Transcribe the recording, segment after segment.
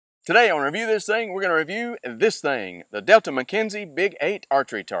Today on Review This Thing, we're going to review this thing, the Delta McKenzie Big 8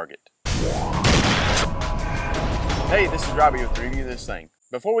 Archery Target. Hey, this is Robbie with Review This Thing.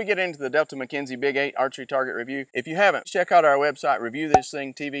 Before we get into the Delta McKenzie Big 8 Archery Target review, if you haven't, check out our website,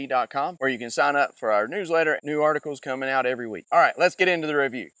 reviewthisthingtv.com, where you can sign up for our newsletter. New articles coming out every week. All right, let's get into the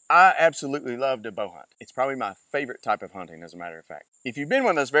review. I absolutely love to bow hunt. It's probably my favorite type of hunting, as a matter of fact. If you've been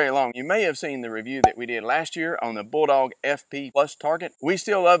with us very long, you may have seen the review that we did last year on the Bulldog FP Plus target. We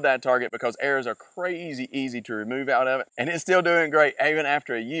still love that target because arrows are crazy easy to remove out of it, and it's still doing great even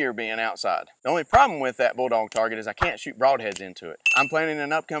after a year being outside. The only problem with that Bulldog target is I can't shoot broadheads into it. I'm planning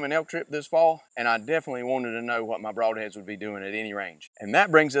an upcoming elk trip this fall, and I definitely wanted to know what my broadheads would be doing at any range. And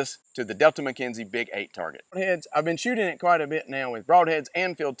that brings us to the Delta McKenzie Big 8 target. Broadheads, I've been shooting it quite a bit now with broadheads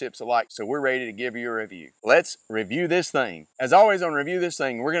and field tips alike, so we're ready to give you a review. Let's review this thing. As always on Review This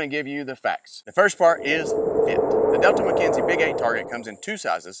Thing, we're going to give you the facts. The first part is fit. The Delta McKenzie Big 8 target comes in two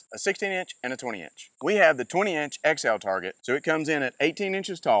sizes, a 16-inch and a 20-inch. We have the 20-inch XL target, so it comes in at 18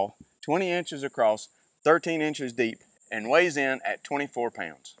 inches tall, 20 inches across, 13 inches deep, and weighs in at 24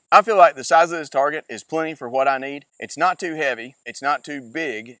 pounds. I feel like the size of this target is plenty for what I need. It's not too heavy, it's not too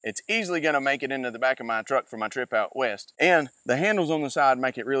big, it's easily going to make it into the back of my truck for my trip out west, and the handles on the side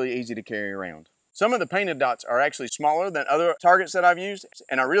make it really easy to carry around. Some of the painted dots are actually smaller than other targets that I've used,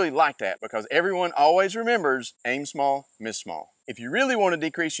 and I really like that because everyone always remembers aim small, miss small. If you really want to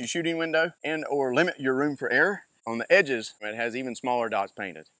decrease your shooting window and or limit your room for error, on the edges, it has even smaller dots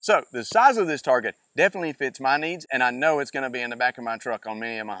painted. So the size of this target definitely fits my needs, and I know it's going to be in the back of my truck on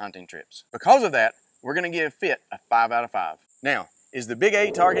many of my hunting trips. Because of that, we're going to give fit a 5 out of 5. Now, is the Big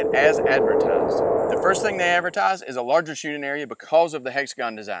 8 target as advertised? The first thing they advertise is a larger shooting area because of the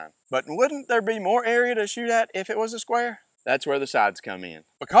hexagon design. But wouldn't there be more area to shoot at if it was a square? That's where the sides come in.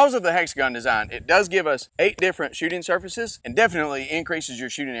 Because of the hexagon design, it does give us 8 different shooting surfaces and definitely increases your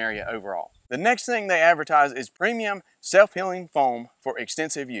shooting area overall. The next thing they advertise is premium self-healing foam for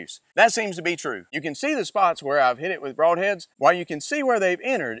extensive use. That seems to be true. You can see the spots where I've hit it with broadheads. While you can see where they've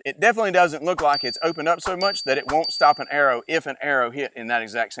entered, it definitely doesn't look like it's opened up so much that it won't stop an arrow if an arrow hit in that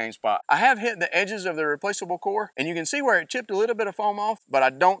exact same spot. I have hit the edges of the replaceable core, and you can see where it chipped a little bit of foam off, but I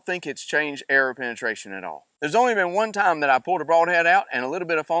don't think it's changed arrow penetration at all. There's only been one time that I pulled a broadhead out and a little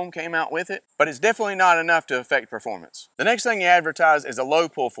bit of foam came out with it, but it's definitely not enough to affect performance. The next thing you advertise is a low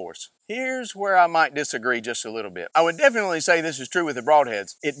pull force. Here's where I might disagree just a little bit. I would definitely say this is true with the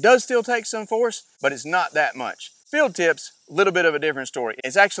broadheads. It does still take some force, but it's not that much. Field tips, a little bit of a different story.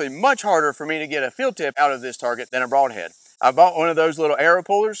 It's actually much harder for me to get a field tip out of this target than a broadhead. I bought one of those little arrow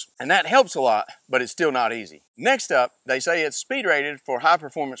pullers, and that helps a lot, but it's still not easy. Next up, they say it's speed rated for high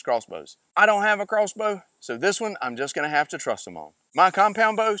performance crossbows. I don't have a crossbow, so this one I'm just gonna have to trust them on. My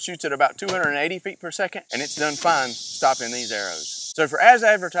compound bow shoots at about 280 feet per second, and it's done fine stopping these arrows. So for as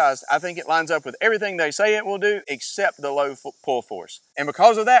advertised, I think it lines up with everything they say it will do, except the low pull force. And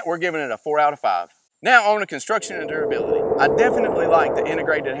because of that, we're giving it a 4 out of 5. Now on to construction and durability. I definitely like the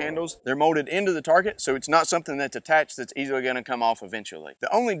integrated handles. They're molded into the target, so it's not something that's attached that's easily going to come off eventually.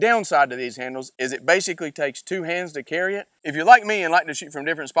 The only downside to these handles is it basically takes 2 hands to carry it. If you're like me and like to shoot from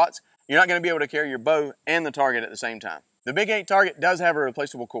different spots, you're not going to be able to carry your bow and the target at the same time. The Big 8 target does have a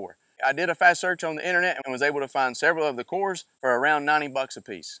replaceable core. I did a fast search on the internet and was able to find several of the cores for around 90 bucks a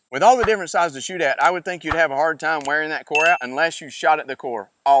piece. With all the different sizes to shoot at, I would think you'd have a hard time wearing that core out unless you shot at the core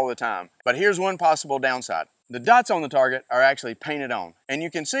all the time. But here's one possible downside. The dots on the target are actually painted on, and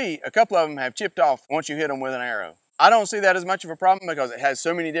you can see a couple of them have chipped off once you hit them with an arrow. I don't see that as much of a problem because it has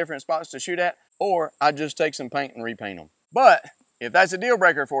so many different spots to shoot at, or I'd just take some paint and repaint them. But if that's a deal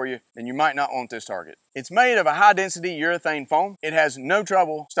breaker for you, then you might not want this target. It's made of a high density urethane foam. It has no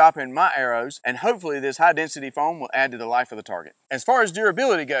trouble stopping my arrows, and hopefully this high density foam will add to the life of the target. As far as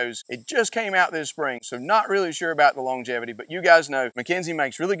durability goes, it just came out this spring, so not really sure about the longevity, but you guys know McKenzie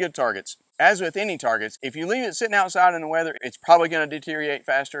makes really good targets. As with any targets, if you leave it sitting outside in the weather, it's probably going to deteriorate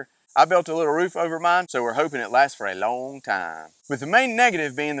faster. I built a little roof over mine, so we're hoping it lasts for a long time. With the main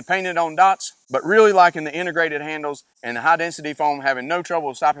negative being the painted on dots, but really liking the integrated handles and the high density foam having no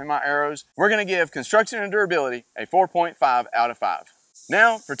trouble stopping my arrows, we're going to give construction and durability a 4.5 out of 5.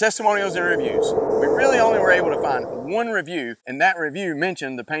 Now for testimonials and reviews. We really only were able to find one review, and that review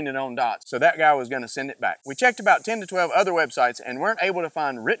mentioned the painted on dots, so that guy was going to send it back. We checked about 10 to 12 other websites and weren't able to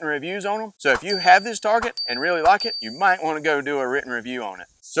find written reviews on them, so if you have this target and really like it, you might want to go do a written review on it.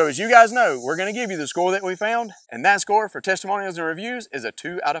 So as you guys know, we're going to give you the score that we found, and that score for testimonials and reviews is a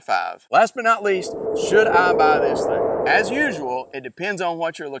 2 out of 5. Last but not least, should I buy this thing? As usual, it depends on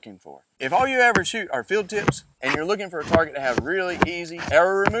what you're looking for. If all you ever shoot are field tips and you're looking for a target to have really easy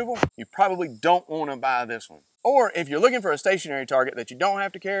error removal, you probably don't want to buy this one. Or if you're looking for a stationary target that you don't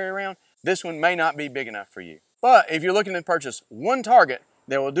have to carry around, this one may not be big enough for you. But if you're looking to purchase one target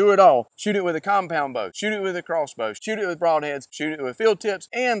that will do it all, shoot it with a compound bow, shoot it with a crossbow, shoot it with broadheads, shoot it with field tips,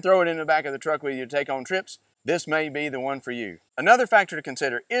 and throw it in the back of the truck with you to take on trips, this may be the one for you. Another factor to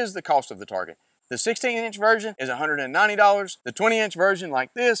consider is the cost of the target. The 16-inch version is $190. The 20-inch version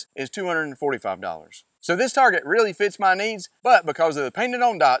like this is $245. So this target really fits my needs, but because of the painted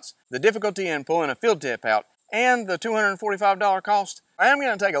on dots, the difficulty in pulling a field tip out, and the $245 cost, I am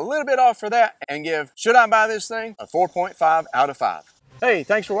going to take a little bit off for that and give Should I Buy This Thing a 4.5 out of 5. Hey,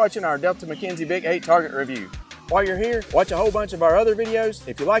 thanks for watching our Delta McKenzie Big 8 target review. While you're here, watch a whole bunch of our other videos.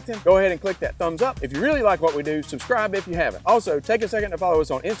 If you like them, go ahead and click that thumbs up. If you really like what we do, subscribe if you haven't. Also, take a second to follow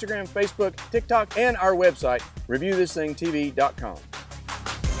us on Instagram, Facebook, TikTok, and our website, reviewthisthingtv.com.